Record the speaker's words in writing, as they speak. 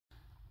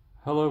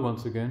Hello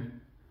once again.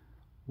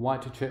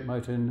 White to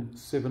checkmate in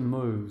 7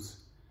 moves.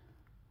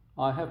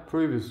 I have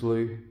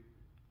previously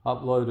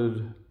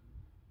uploaded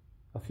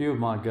a few of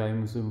my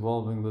games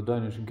involving the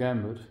Danish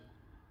Gambit,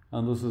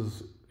 and this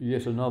is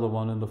yet another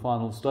one in the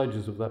final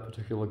stages of that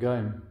particular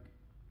game.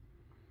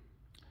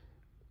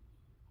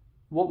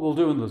 What we'll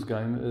do in this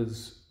game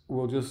is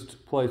we'll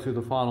just play through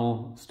the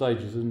final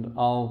stages, and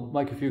I'll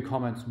make a few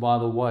comments by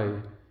the way.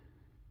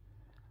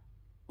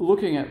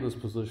 Looking at this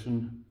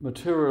position,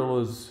 material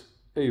is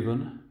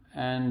even,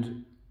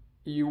 and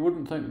you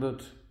wouldn't think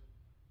that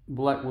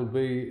black would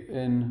be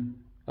in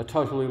a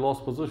totally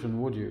lost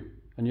position, would you?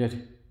 And yet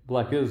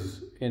black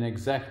is in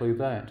exactly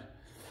that.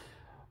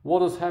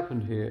 What has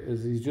happened here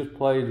is he's just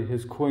played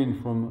his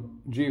queen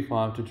from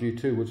g5 to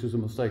g2, which is a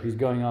mistake. He's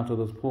going after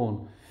this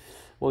pawn.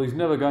 Well, he's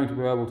never going to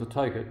be able to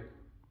take it.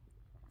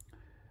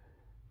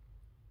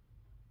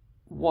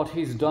 What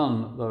he's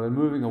done, though, in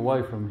moving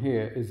away from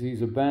here, is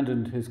he's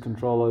abandoned his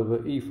control over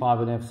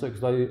e5 and f6.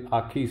 They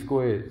are key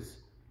squares.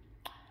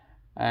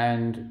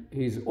 And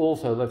he's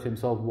also left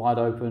himself wide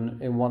open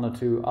in one or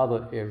two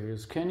other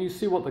areas. Can you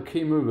see what the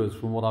key move is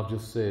from what I've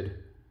just said?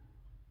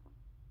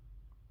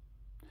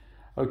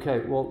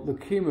 Okay, well, the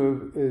key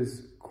move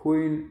is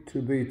queen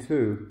to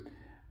b2.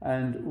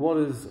 And what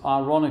is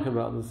ironic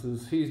about this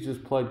is he's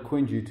just played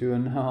queen g2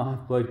 and now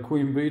I've played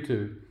queen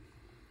b2.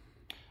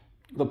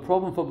 The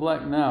problem for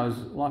black now is,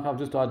 like I've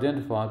just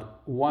identified,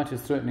 white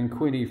is threatening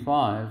queen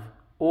e5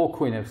 or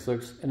queen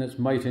f6 and it's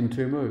mate in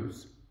 2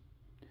 moves.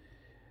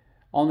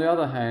 On the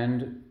other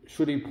hand,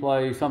 should he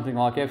play something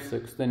like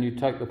f6, then you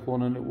take the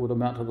pawn and it would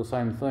amount to the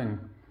same thing.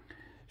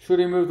 Should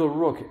he move the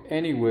rook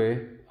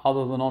anywhere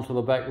other than onto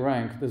the back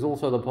rank, there's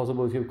also the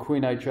possibility of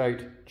queen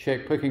h8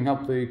 check, picking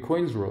up the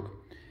queen's rook.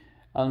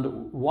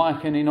 And why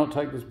can he not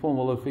take this pawn?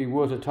 Well, if he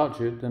were to touch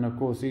it, then of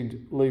course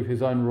he'd leave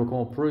his own rook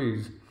en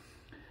prise.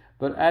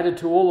 But added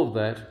to all of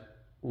that,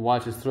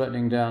 white is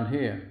threatening down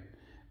here.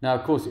 Now,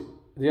 of course,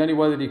 the only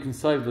way that he can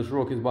save this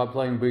rook is by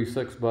playing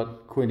b6,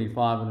 but queen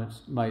e5 and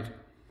its mate.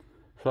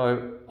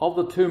 So, of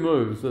the 2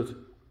 moves that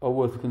are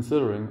worth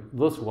considering,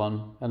 this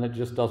one, and it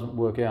just doesn't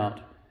work out,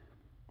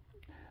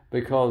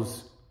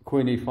 because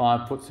queen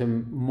e5 puts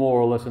him more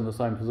or less in the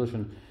same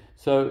position.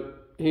 So,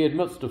 he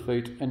admits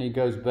defeat and he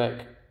goes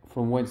back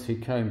from whence he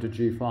came to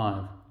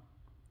g5.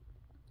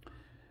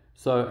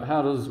 So,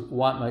 how does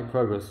white make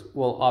progress?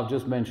 Well, I've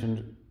just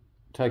mentioned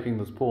taking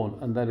this pawn,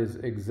 and that is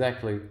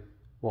exactly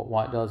what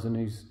white does, and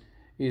he's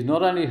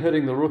not only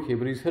hitting the rook here,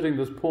 but he's hitting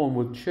this pawn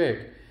with check.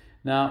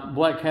 Now,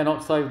 black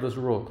cannot save this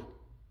rook.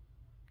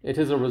 It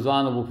is a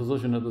resignable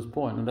position at this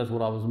point, and that's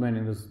what I was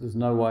meaning. There's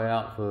no way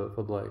out for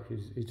black.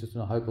 He's just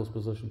in a hopeless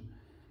position.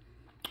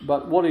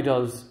 But what he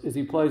does is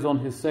he plays on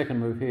his second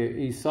move here.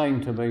 He's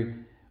saying to me,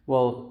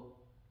 well,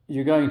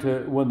 you're going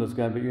to win this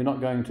game, but you're not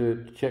going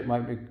to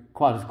checkmate me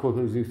quite as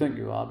quickly as you think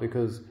you are,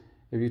 because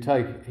if you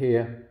take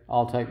here,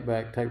 I'll take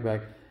back.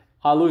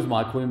 I lose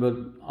my queen, but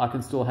I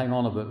can still hang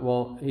on a bit.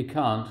 Well, he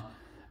can't,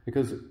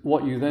 because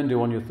what you then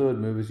do on your third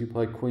move is you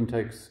play queen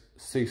takes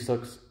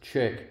c6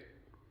 check.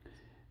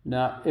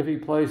 Now, if he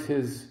plays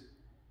his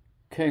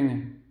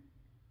king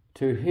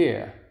to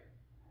here,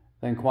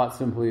 then quite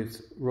simply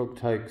it's rook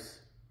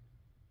takes,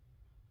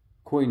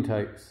 queen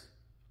takes,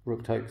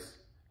 rook takes,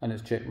 and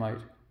it's checkmate.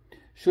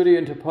 Should he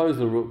interpose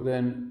the rook,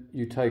 then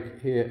you take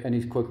here and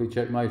he's quickly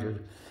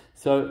checkmated.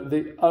 So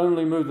the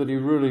only move that he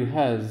really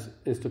has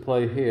is to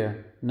play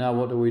here. Now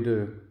what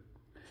do?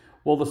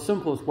 Well, the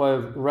simplest way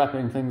of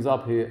wrapping things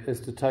up here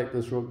is to take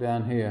this rook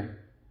down here.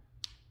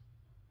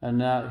 And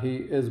now he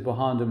is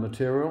behind in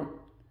material,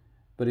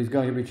 but he's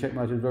going to be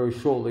checkmated very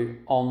shortly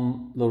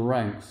on the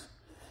ranks.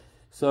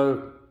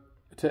 So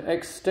to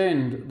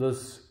extend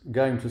this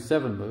game to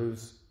 7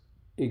 moves,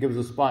 he gives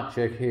a spite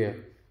check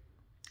here.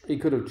 He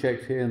could have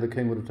checked here and the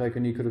king would have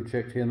taken. He could have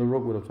checked here and the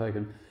rook would have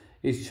taken.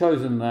 He's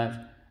chosen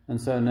that,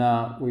 and so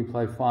now we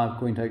play 5,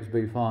 queen takes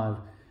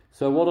b5.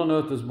 So what on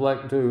earth does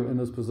black do in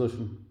this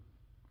position?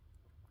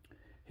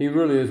 He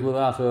really is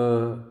without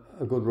a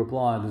good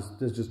reply.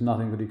 There's just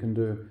nothing that he can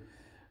do.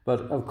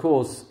 But of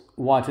course,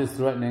 white is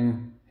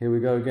threatening, here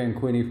we go again,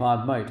 queen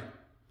e5 mate.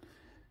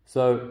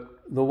 So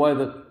the way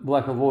that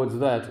black avoids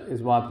that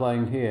is by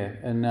playing here.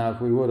 And now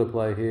if we were to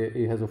play here,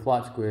 he has a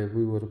flight square. If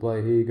we were to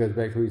play here, he goes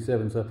back to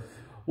e7. So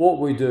what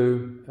we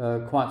do,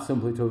 quite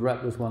simply to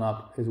wrap this one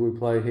up, is we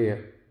play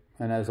here.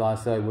 And as I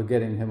say, we're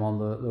getting him on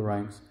the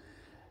ranks.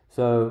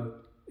 So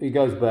he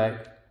goes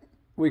back.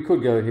 We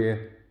could go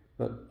here,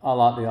 but I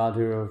like the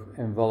idea of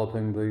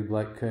enveloping the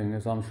black king,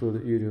 as I'm sure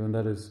that you do, and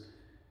that is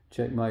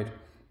checkmate.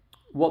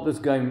 What this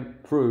game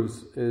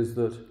proves is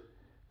that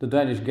the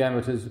Danish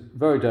Gambit is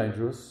very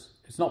dangerous.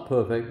 It's not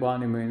perfect by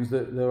any means.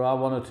 There are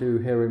 1 or 2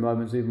 hairy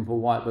moments even for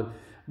white, but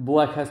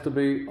black has to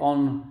be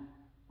on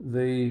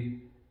the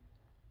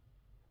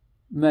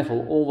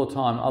metal all the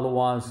time,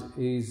 otherwise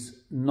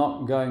he's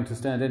not going to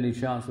stand any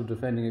chance of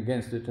defending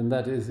against it, and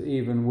that is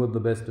even with the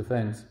best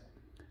defence.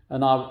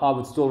 And I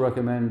would still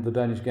recommend the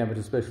Danish Gambit,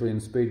 especially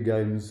in speed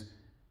games,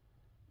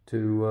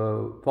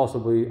 to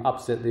possibly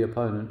upset the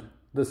opponent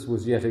this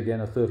was yet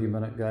again a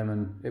 30-minute game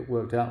and it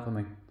worked out for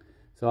me.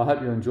 So I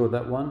hope you enjoyed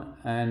that one,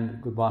 and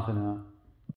goodbye for now.